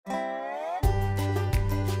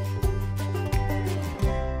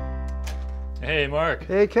Hey, Mark.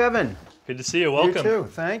 Hey, Kevin. Good to see you. Welcome. You too.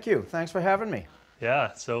 Thank you. Thanks for having me.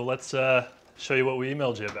 Yeah, so let's show you what we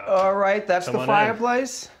emailed you about. All right, that's the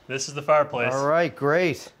fireplace? This is the fireplace. All right,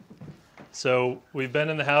 great. So we've been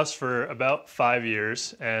in the house for about 5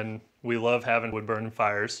 years, and we love having wood-burning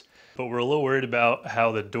fires, but we're a little worried about how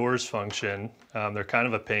the doors function. They're kind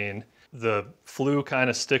of a pain. The flue kind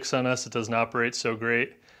of sticks on us. It doesn't operate so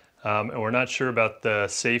great, and we're not sure about the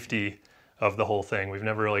safety of the whole thing. We've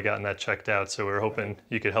never really gotten that checked out, so we're hoping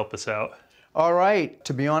you could help us out. All right,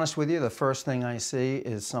 to be honest with you, the first thing I see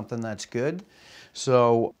is something that's good.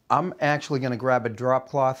 So I'm actually gonna grab a drop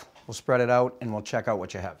cloth, we'll spread it out, and we'll check out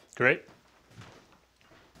what you have. Great.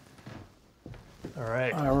 All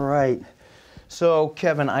right. All right. So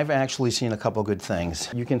Kevin, I've actually seen a couple good things.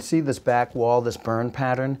 You can see this back wall, this burn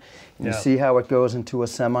pattern, and you see how it goes into a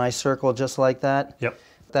semicircle just like that? Yep.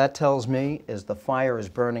 That tells me is the fire is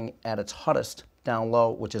burning at its hottest down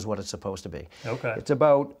low, which is what it's supposed to be. Okay. It's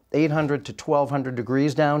about 800 to 1200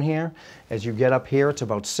 degrees down here. As you get up here, it's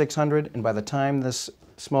about 600, and by the time this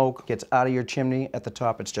smoke gets out of your chimney at the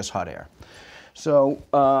top, it's just hot air. So,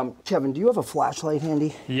 Kevin, do you have a flashlight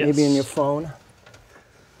handy? Yes. Maybe in your phone?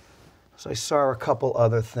 So I saw a couple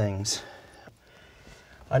other things.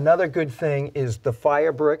 Another good thing is the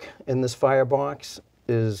fire brick in this firebox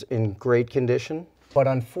is in great condition. But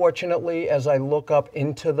unfortunately, as I look up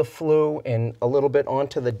into the flue and a little bit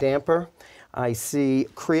onto the damper, I see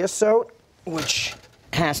creosote, which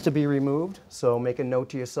has to be removed. So make a note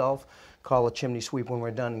to yourself, call a chimney sweep when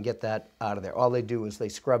we're done and get that out of there. All they do is they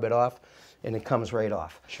scrub it off and it comes right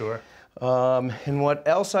off. Sure. And what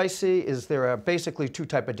else I see is there are basically two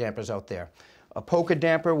types of dampers out there. A poker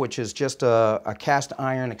damper, which is just a cast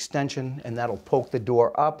iron extension, and that'll poke the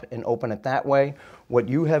door up and open it that way. What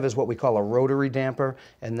you have is what we call a rotary damper,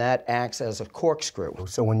 and that acts as a corkscrew.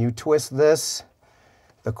 So when you twist this,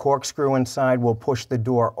 the corkscrew inside will push the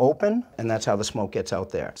door open, and that's how the smoke gets out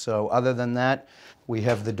there. So other than that, we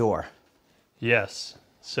have the door. Yes.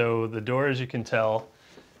 So the door, as you can tell,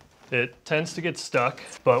 it tends to get stuck,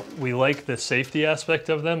 but we like the safety aspect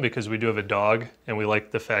of them because we do have a dog, and we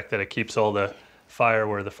like the fact that it keeps all the fire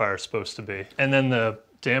where the fire is supposed to be. And then the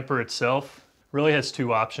damper itself really has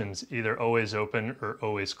two options, either always open or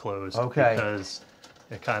always closed. Okay. Because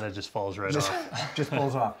it kind of just falls right off. Just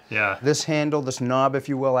pulls off. Yeah. This handle, this knob, if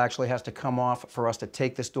you will, actually has to come off for us to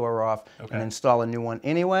take this door off and install a new one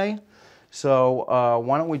anyway. So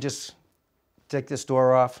why don't we just take this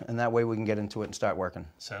door off, and that way we can get into it and start working.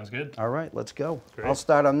 Sounds good. All right, let's go. Great. I'll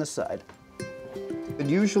start on this side. But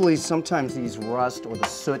usually, sometimes these rust or the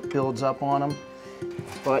soot builds up on them,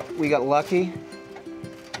 but we got lucky.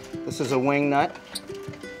 This is a wing nut,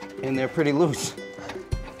 and they're pretty loose.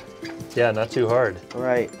 Yeah, not too hard. All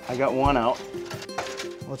right, I got one out.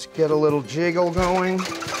 Let's get a little jiggle going.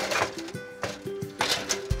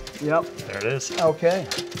 Yep. There it is. Okay.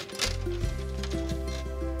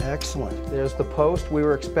 Excellent. There's the post. We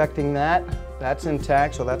were expecting that. That's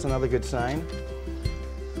intact, so that's another good sign.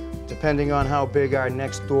 Depending on how big our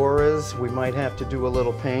next door is, we might have to do a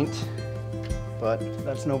little paint, but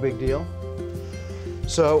that's no big deal.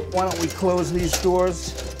 So why don't we close these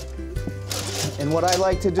doors? And what I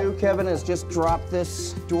like to do, Kevin, is just drop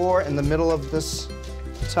this door in the middle of this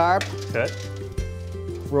tarp. Okay.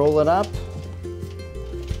 Roll it up,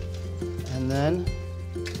 and then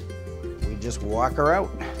we just walk her out.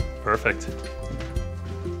 Perfect.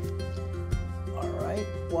 All right,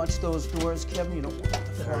 watch those doors, Kevin. You don't want them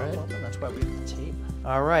to fall open. That's why we have the tape.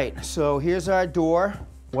 All right, so here's our door.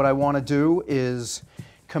 What I want to do is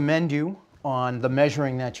commend you on the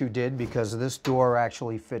measuring that you did, because this door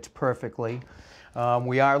actually fits perfectly.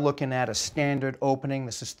 We are looking at a standard opening.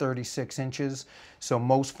 This is 36 inches. So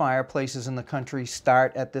most fireplaces in the country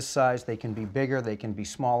start at this size. They can be bigger, they can be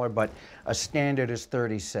smaller, but a standard is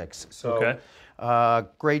 36. So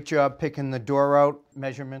great job picking the door out.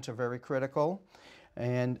 Measurements are very critical.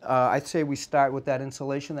 And I'd say we start with that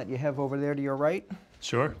insulation that you have over there to your right.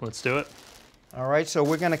 Sure, let's do it. All right, so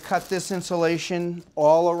we're going to cut this insulation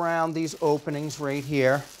all around these openings right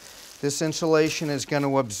here. This insulation is going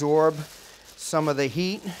to absorb some of the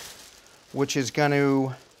heat, which is going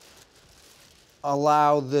to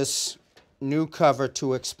allow this new cover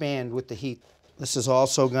to expand with the heat. This is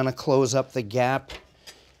also going to close up the gap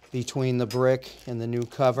between the brick and the new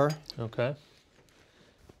cover. Okay.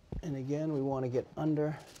 And again, we want to get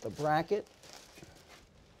under the bracket.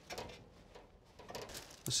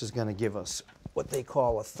 This is going to give us what they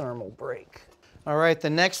call a thermal break. All right, the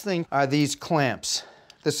next thing are these clamps.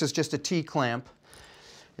 This is just a T-clamp.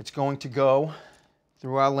 It's going to go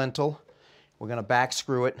through our lintel. We're going to back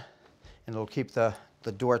screw it, and it'll keep the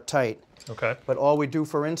door tight. Okay. But all we do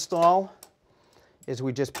for install is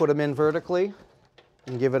we just put them in vertically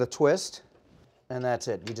and give it a twist, and that's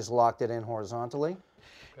it. You just locked it in horizontally.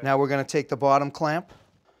 Okay. Now we're going to take the bottom clamp,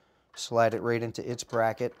 slide it right into its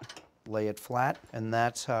bracket, lay it flat, and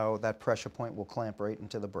that's how that pressure point will clamp right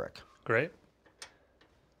into the brick. Great.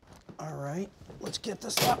 All right, let's get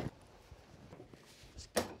this up.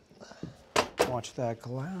 Watch that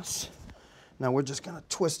glass. Now we're just going to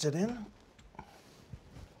twist it in.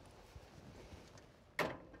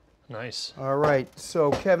 Nice. All right,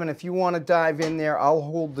 so Kevin, if you want to dive in there, I'll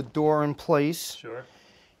hold the door in place. Sure.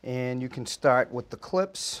 And you can start with the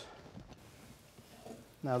clips.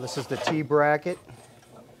 Now this is the T-bracket.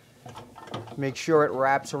 Make sure it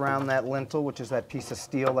wraps around that lintel, which is that piece of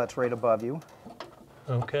steel that's right above you.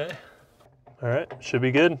 Okay. All right, should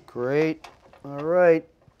be good. Great. All right.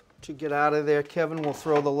 To get out of there, Kevin, we'll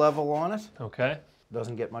throw the level on it. Okay.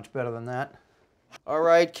 Doesn't get much better than that. All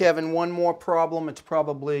right, Kevin, one more problem. It's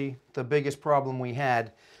probably the biggest problem we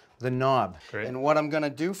had, the knob. Great. And what I'm going to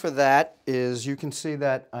do for that is, you can see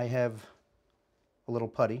that I have a little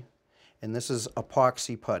putty, and this is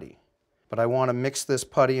epoxy putty. But I want to mix this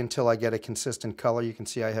putty until I get a consistent color. You can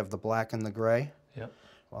see I have the black and the gray. Yep.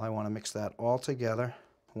 Well, I want to mix that all together.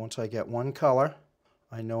 Once I get one color,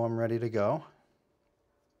 I know I'm ready to go.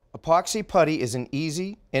 Epoxy putty is an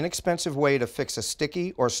easy, inexpensive way to fix a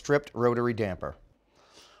sticky or stripped rotary damper.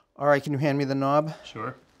 All right, can you hand me the knob?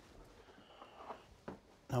 Sure.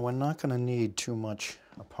 Now, we're not going to need too much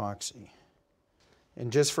epoxy.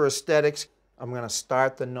 And just for aesthetics, I'm going to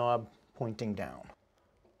start the knob pointing down.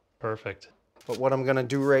 Perfect. But what I'm going to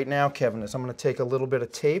do right now, Kevin, is I'm going to take a little bit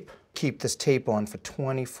of tape, keep this tape on for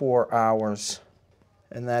 24 hours,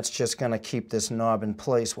 and that's just going to keep this knob in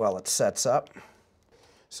place while it sets up.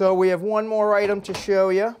 So we have one more item to show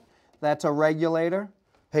you. That's a regulator.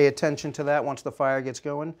 Pay attention to that once the fire gets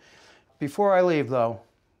going. Before I leave, though,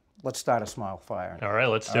 let's start a smile fire. All right,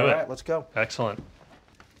 let's do it. All right, let's go. Excellent.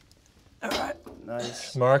 All right,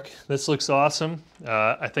 nice. Mark, this looks awesome.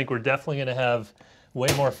 I think we're definitely going to have way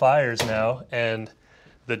more fires now, and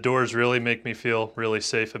the doors really make me feel really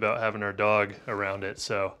safe about having our dog around it,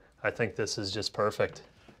 so I think this is just perfect.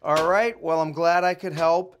 All right, well, I'm glad I could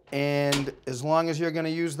help, and as long as you're going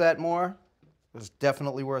to use that more, it was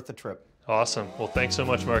definitely worth the trip. Awesome. Well, thanks so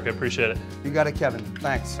much, Mark. I appreciate it. You got it, Kevin.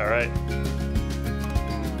 Thanks. All right.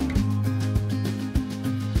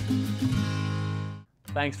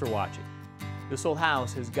 Thanks for watching. This Old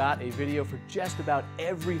House has got a video for just about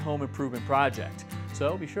every home improvement project,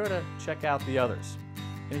 so be sure to check out the others.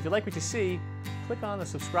 And if you like what you see, click on the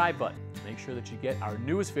subscribe button to make sure that you get our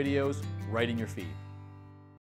newest videos right in your feed.